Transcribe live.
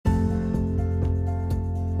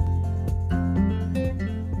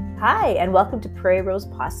Hi, and welcome to Prairie Rose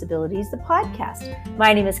Possibilities, the podcast.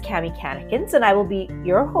 My name is Cami Cannikins, and I will be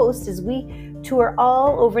your host as we tour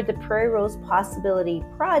all over the Prairie Rose Possibility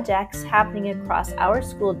projects happening across our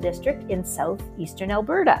school district in southeastern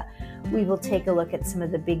Alberta. We will take a look at some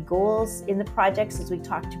of the big goals in the projects as we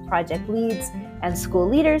talk to project leads and school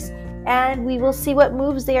leaders, and we will see what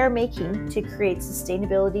moves they are making to create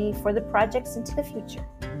sustainability for the projects into the future.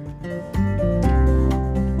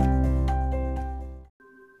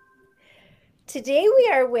 Today we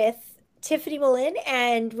are with Tiffany Mullen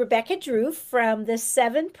and Rebecca Drew from the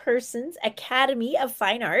Seven Persons Academy of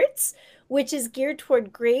Fine Arts, which is geared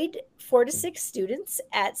toward grade 4 to 6 students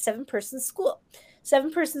at Seven Persons School.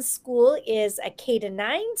 Seven Persons School is a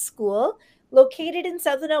K-9 school located in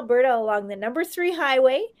southern Alberta along the number 3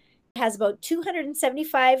 highway. It has about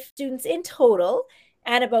 275 students in total,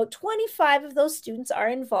 and about 25 of those students are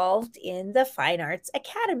involved in the Fine Arts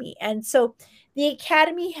Academy. And so the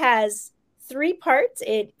Academy has 3 parts.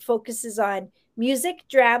 It focuses on music,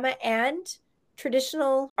 drama, and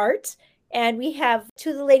traditional art. And we have 2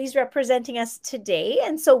 of the ladies representing us today.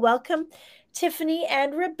 And so welcome, Tiffany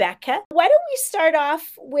and Rebecca. Why don't we start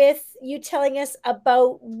off with you telling us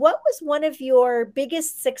about what was one of your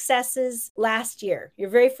biggest successes last year? Your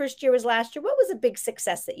very first year was last year. What was a big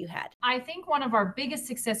success that you had? I think one of our biggest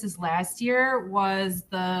successes last year was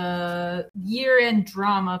the year-end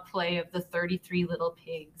drama play of the 33 Little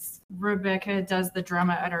Pigs. Rebecca does the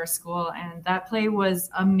drama at our school, and that play was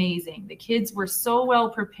amazing. The kids were so well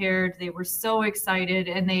prepared. They were so excited,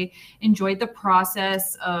 and they enjoyed the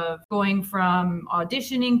process of going from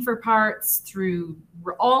auditioning for parts through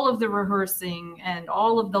all of the rehearsing and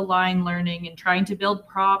all of the line learning and trying to build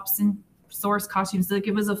props and source costumes. Like,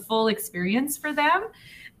 it was a full experience for them,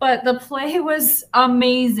 but the play was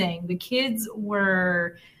amazing. The kids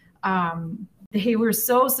were they were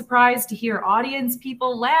so surprised to hear audience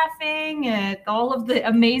people laughing at all of the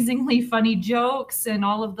amazingly funny jokes and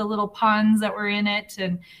all of the little puns that were in it.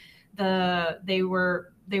 And they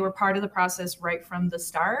were part of the process right from the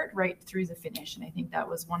start, right through the finish. And I think that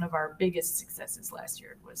was one of our biggest successes last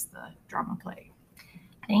year, was the drama play.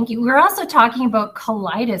 Thank you. We're also talking about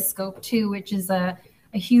Kaleidoscope too, which is a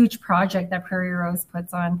huge project that Prairie Rose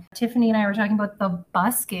puts on. Tiffany and I were talking about the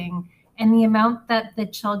busking, and the amount that the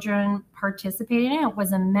children participated in it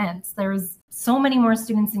was immense. There was so many more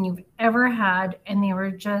students than you've ever had, and they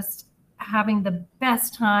were just having the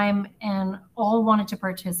best time and all wanted to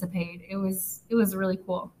participate. It was really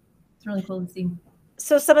cool. It's really cool to see.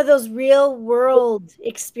 So some of those real world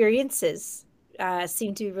experiences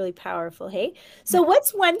seem to be really powerful. Hey, so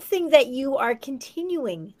what's one thing that you are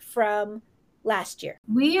continuing from last year?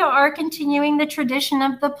 We are continuing the tradition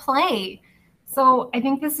of the play. So I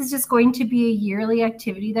think this is just going to be a yearly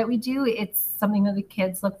activity that we do. It's something that the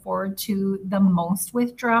kids look forward to the most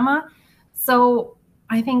with drama. So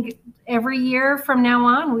I think every year from now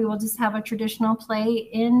on, we will just have a traditional play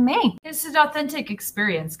in May. It's an authentic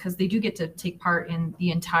experience because they do get to take part in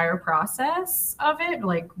the entire process of it.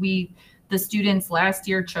 Like, the students last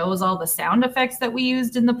year chose all the sound effects that we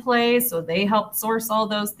used in the play, so they helped source all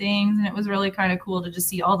those things. And it was really kind of cool to just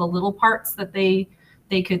see all the little parts that they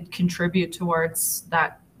could contribute towards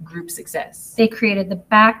that group success. They created the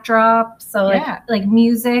backdrop, so like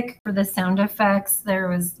music for the sound effects. There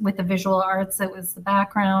was, with the visual arts, it was the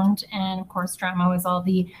background, and of course drama was all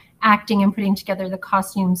the acting and putting together the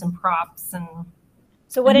costumes and props. And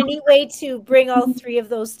so what a neat way to bring all 3 of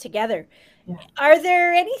those together. Yeah. Are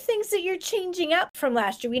there any things that you're changing up from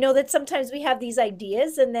last year? We know that sometimes we have these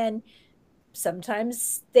ideas and then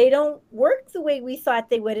sometimes they don't work the way we thought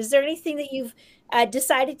they would. Is there anything that you've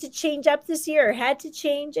decided to change up this year or had to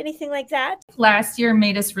change, anything like that? Last year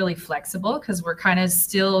made us really flexible because we're kind of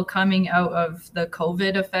still coming out of the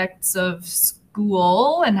COVID effects of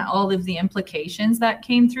school and all of the implications that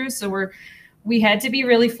came through. So we had to be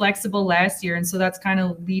really flexible last year. And so that's kind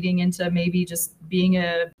of leading into maybe just being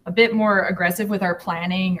a bit more aggressive with our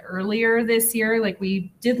planning earlier this year. Like,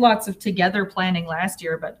 we did lots of together planning last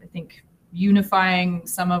year, but I think unifying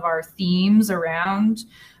some of our themes around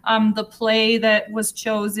the play that was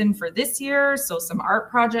chosen for this year. So some art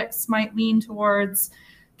projects might lean towards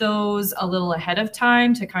those a little ahead of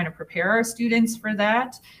time to kind of prepare our students for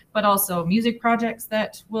that, but also music projects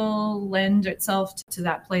that will lend itself to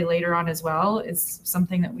that play later on as well is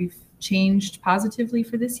something that we've changed positively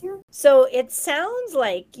for this year. So it sounds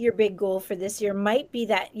like your big goal for this year might be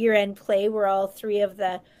that year-end play where all 3 of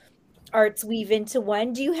the arts weave into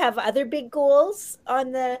one. Do you have other big goals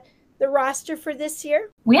on the roster for this year?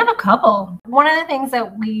 We have a couple. One of the things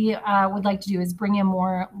that we would like to do is bring in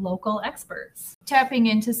more local experts. Tapping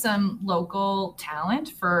into some local talent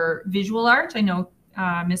for visual art. I know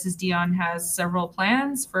Mrs. Dion has several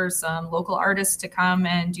plans for some local artists to come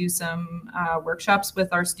and do some workshops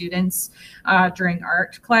with our students during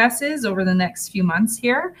art classes over the next few months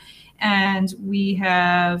here. And we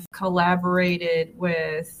have collaborated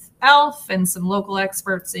with ELF and some local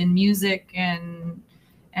experts in music and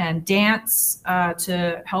dance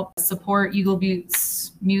to help support Eagle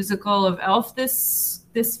Butte's musical of ELF this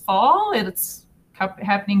fall. It's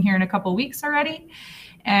happening here in a couple weeks already.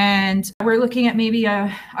 And we're looking at maybe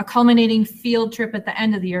a culminating field trip at the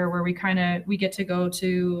end of the year where we get to go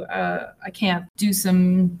to a camp, do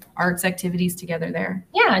some arts activities together there.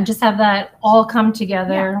 Yeah, and just have that all come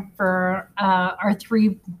together for our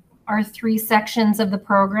three sections of the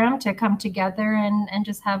program to come together and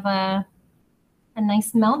just have a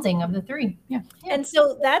nice melding of the three. Yeah. And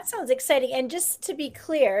so that sounds exciting. And just to be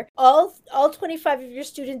clear, all 25 of your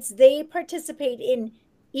students, they participate in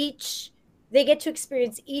they get to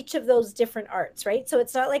experience each of those different arts, right? So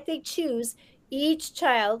it's not like they choose. Each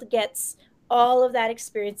child gets all of that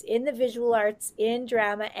experience in the visual arts, in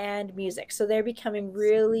drama and music. So they're becoming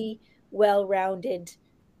really well-rounded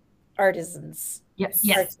artisans. Yes.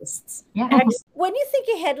 Artists. Yeah. When you think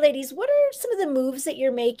ahead, ladies, what are some of the moves that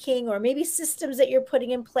you're making or maybe systems that you're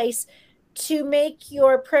putting in place to make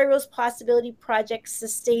your Prairie Rose Possibility Project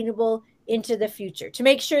sustainable into the future, to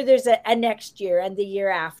make sure there's a next year and the year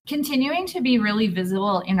after? Continuing to be really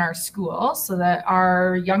visible in our school so that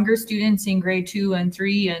our younger students in grade 2 and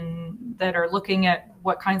 3 and that are looking at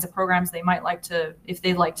what kinds of programs they might like to, if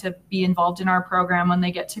they'd like to be involved in our program when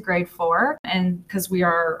they get to grade 4, and because we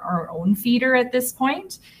are our own feeder at this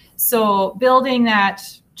point. So building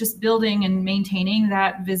and maintaining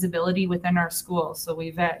that visibility within our school. So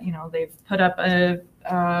they've put up a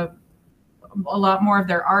lot more of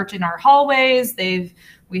their art in our hallways.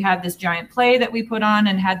 We had this giant play that we put on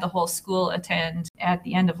and had the whole school attend at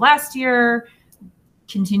the end of last year,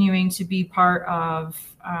 continuing to be part of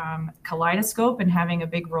Kaleidoscope and having a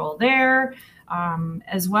big role there,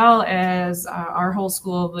 as well as our whole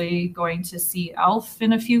school will be going to see ELF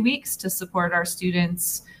in a few weeks to support our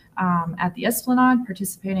students at the Esplanade,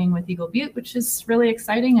 participating with Eagle Butte, which is really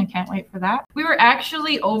exciting. I can't wait for that. We were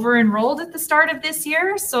actually over-enrolled at the start of this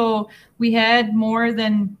year, so we had more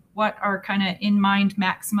than what our kind of in-mind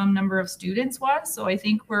maximum number of students was. So I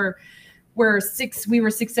think we were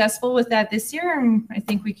successful with that this year, and I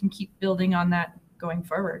think we can keep building on that going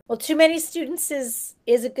forward. Well, too many students is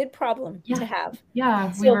a good problem to have.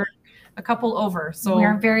 Yeah, we were a couple over, so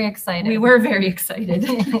we're very excited. We were very excited.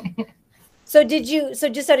 So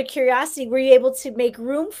just out of curiosity, were you able to make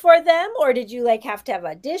room for them, or did you have to have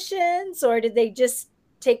auditions, or did they just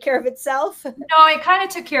take care of itself? No, it kind of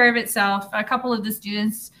took care of itself. A couple of the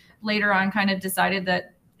students later on kind of decided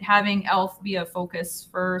that having ELF be a focus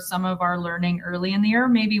for some of our learning early in the year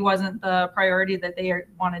maybe wasn't the priority that they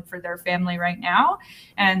wanted for their family right now.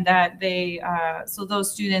 And that so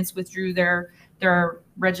those students withdrew their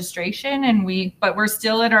registration, but we're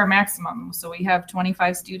still at our maximum. So we have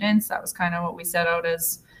 25 students. That was kind of what we set out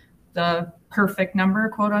as the perfect number,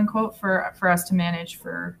 quote unquote, for us to manage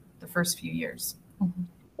for the first few years. Mm-hmm.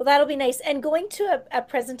 Well, that'll be nice. And going to a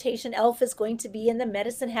presentation, ELF is going to be in the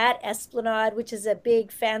Medicine Hat Esplanade, which is a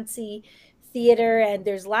big fancy theater, and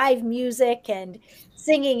there's live music and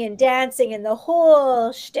singing and dancing and the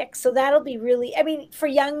whole shtick. So that'll be really, for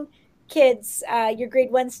young kids, your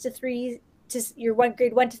grade 1s to 3s, your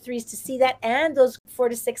grade 1 to 3s to see that, and those 4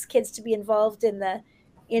 to 6 kids to be involved in the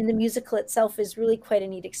musical itself is really quite a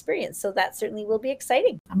neat experience. So that certainly will be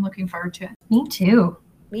exciting. I'm looking forward to it. Me too.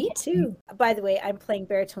 Me too. By the way, I'm playing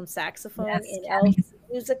baritone saxophone in Cammie's ELF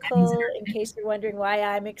musical, in case you're wondering why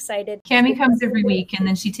I'm excited. Cammie comes every week, and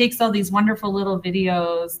then she takes all these wonderful little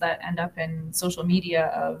videos that end up in social media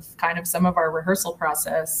of kind of some of our rehearsal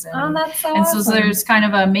process. And, that's so and awesome. So there's kind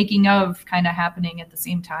of a making of kind of happening at the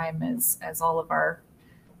same time as all of our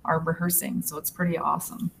rehearsing. So it's pretty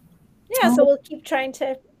awesome. Yeah, so we'll keep trying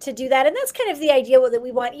to do that. And that's kind of the idea that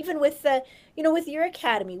we want, even with the, with your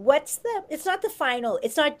academy. It's not the final,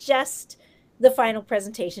 it's not just the final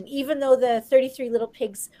presentation. Even though the 33 Little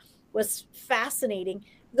Pigs was fascinating,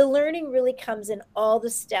 the learning really comes in all the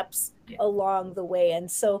steps along the way.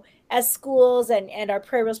 And so as schools and our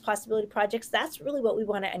Prairie Rose Possibility Projects, that's really what we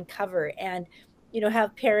want to uncover and,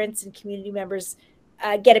 have parents and community members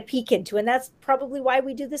get a peek into. And that's probably why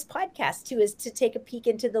we do this podcast too, is to take a peek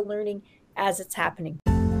into the learning as it's happening.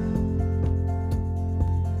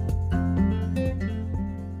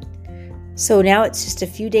 So now it's just a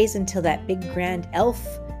few days until that big grand ELF,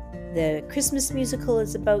 the Christmas musical,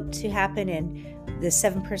 is about to happen, and the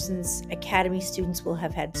 7 Persons Academy students will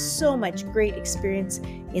have had so much great experience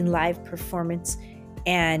in live performance.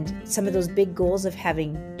 And some of those big goals of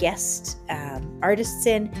having guest artists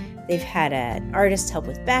in, they've had an artist help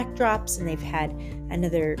with backdrops, and they've had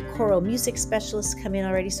another choral music specialist come in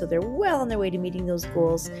already. So they're well on their way to meeting those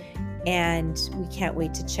goals. And we can't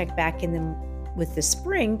wait to check back in them with the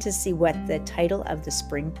spring to see what the title of the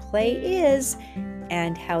spring play is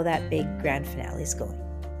and how that big grand finale is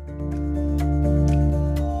going.